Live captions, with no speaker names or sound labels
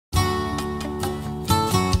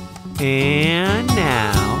And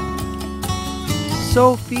now,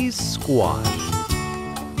 Sophie's Squash.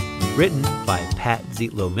 Written by Par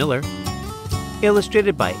Zietlow Miller.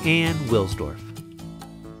 Illustrated by Anne Wilsdorf.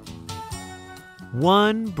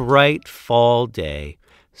 One bright fall day,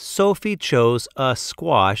 Sophie chose a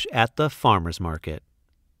squash at the farmer's market.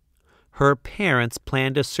 Her parents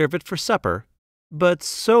planned to serve it for supper, but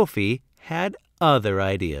Sophie had other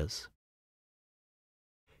ideas.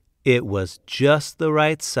 It was just the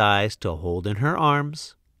right size to hold in her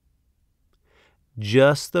arms,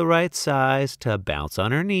 just the right size to bounce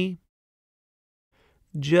on her knee,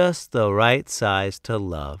 just the right size to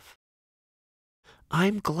love.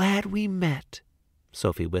 "I'm glad we met,"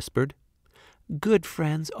 Sophie whispered. "Good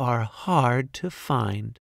friends are hard to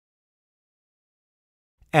find."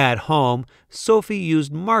 At home, Sophie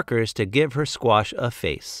used markers to give her squash a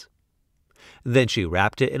face. Then she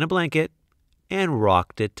wrapped it in a blanket and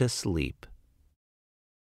rocked it to sleep.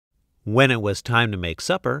 When it was time to make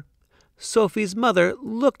supper, Sophie's mother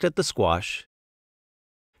looked at the squash.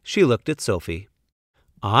 She looked at Sophie.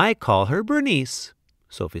 "I call her Bernice,"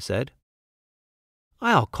 Sophie said.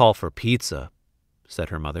 "I'll call for pizza," said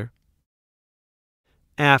her mother.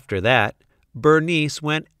 After that, Bernice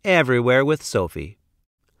went everywhere with Sophie.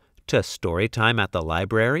 To story time at the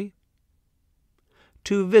library,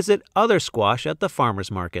 to visit other squash at the farmer's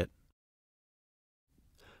market,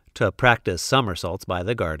 to practice somersaults by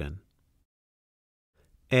the garden.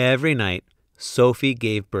 Every night, Sophie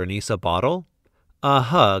gave Bernice a bottle, a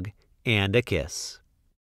hug, and a kiss.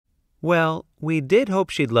 "Well, we did hope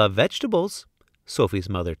she'd love vegetables," Sophie's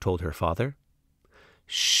mother told her father.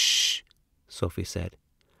 "Shh," Sophie said.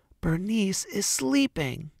 "Bernice is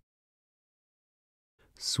sleeping."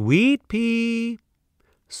 "Sweet pea,"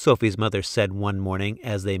 Sophie's mother said one morning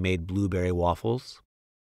as they made blueberry waffles.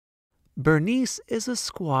 "Bernice is a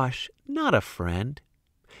squash, not a friend.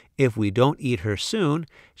 If we don't eat her soon,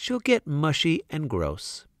 she'll get mushy and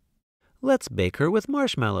gross. Let's bake her with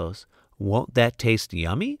marshmallows. Won't that taste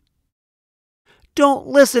yummy?" "Don't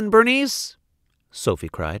listen, Bernice," Sophie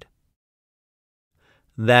cried.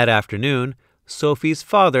 That afternoon, Sophie's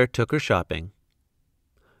father took her shopping.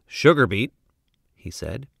 "Sugar beet," he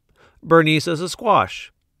said. "Bernice is a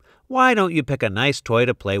squash. Why don't you pick a nice toy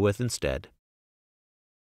to play with instead?"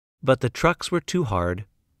 But the trucks were too hard,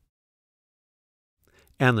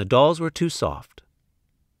 and the dolls were too soft.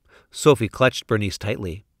 Sophie clutched Bernice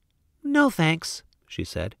tightly. "No thanks," she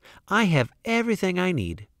said. "I have everything I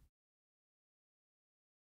need."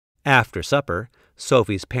 After supper,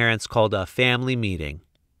 Sophie's parents called a family meeting.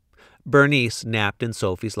 Bernice napped in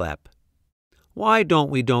Sophie's lap. "Why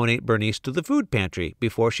don't we donate Bernice to the food pantry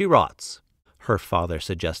before she rots?" her father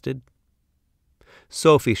suggested.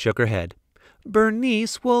 Sophie shook her head.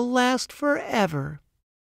 "Bernice will last forever."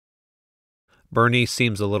 "Bernice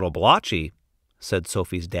seems a little blotchy," said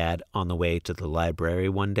Sophie's dad on the way to the library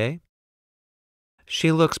one day.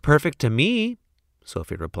 "She looks perfect to me,"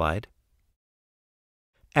 Sophie replied.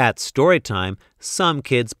 At story time, some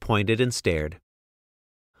kids pointed and stared.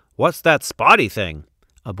 "What's that spotty thing?"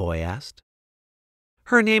 a boy asked.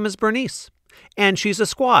 "Her name is Bernice, and she's a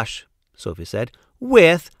squash," Sophie said,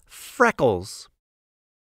 "with freckles."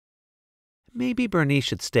 "Maybe Bernice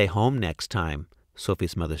should stay home next time,"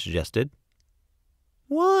 Sophie's mother suggested.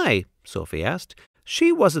 "Why?" Sophie asked.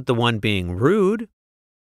 "She wasn't the one being rude."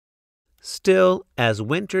 Still, as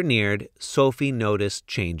winter neared, Sophie noticed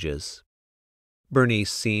changes.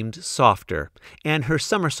 Bernice seemed softer, and her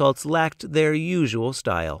somersaults lacked their usual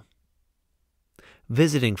style.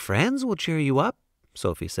 "Visiting friends will cheer you up,"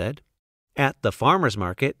 Sophie said. At the farmer's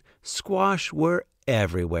market, squash were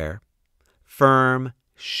everywhere. Firm,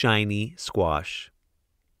 shiny squash.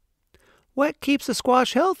 "What keeps a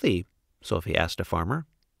squash healthy?" Sophie asked a farmer.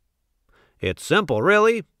 "It's simple,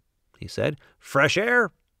 really," he said. "Fresh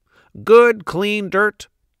air, good, clean dirt,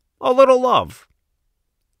 a little love."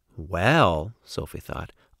 Well, Sophie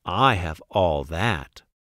thought, I have all that.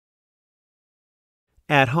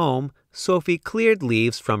 At home, Sophie cleared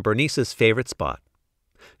leaves from Bernice's favorite spot.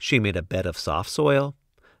 She made a bed of soft soil,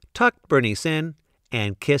 tucked Bernice in,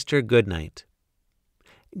 and kissed her good night.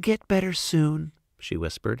 "Get better soon," she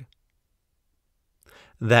whispered.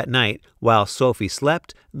 That night, while Sophie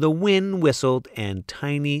slept, the wind whistled and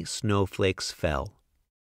tiny snowflakes fell.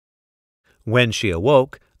 When she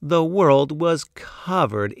awoke, the world was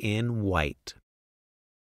covered in white.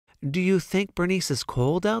 "Do you think Bernice is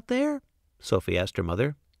cold out there?" Sophie asked her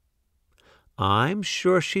mother. "I'm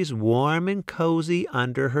sure she's warm and cozy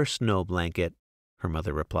under her snow blanket," her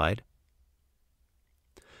mother replied.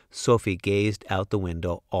 Sophie gazed out the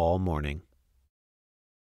window all morning.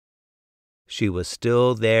 She was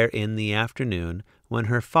still there in the afternoon when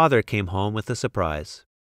her father came home with a surprise.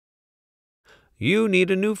 "You need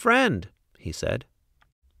a new friend," he said.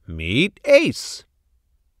 "Meet Ace."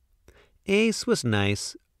 Ace was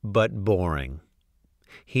nice, but boring.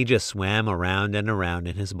 He just swam around and around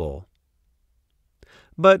in his bowl.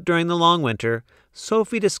 But during the long winter,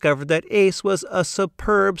 Sophie discovered that Ace was a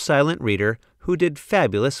superb silent reader who did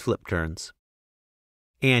fabulous flip turns.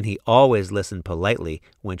 And he always listened politely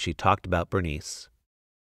when she talked about Bernice.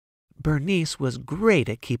 Bernice was great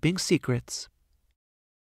at keeping secrets.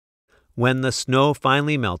 When the snow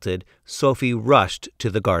finally melted, Sophie rushed to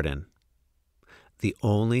the garden. The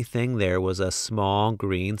only thing there was a small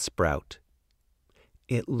green sprout.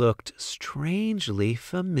 It looked strangely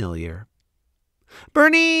familiar.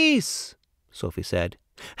 "Bernice!" Sophie said.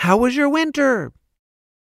 "How was your winter?"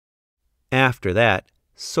 After that,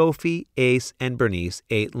 Sophie, Ace, and Bernice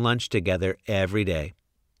ate lunch together every day.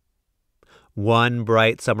 One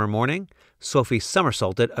bright summer morning, Sophie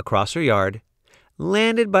somersaulted across her yard,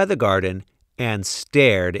 landed by the garden, and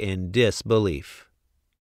stared in disbelief.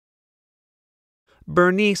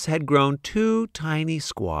 Bernice had grown 2 tiny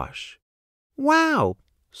squash. "Wow,"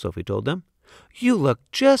 Sophie told them. "You look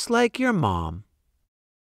just like your mom."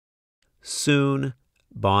 Soon,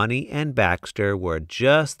 Bonnie and Baxter were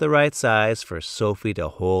just the right size for Sophie to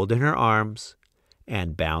hold in her arms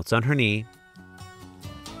and bounce on her knee.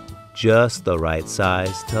 Just the right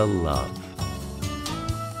size to love.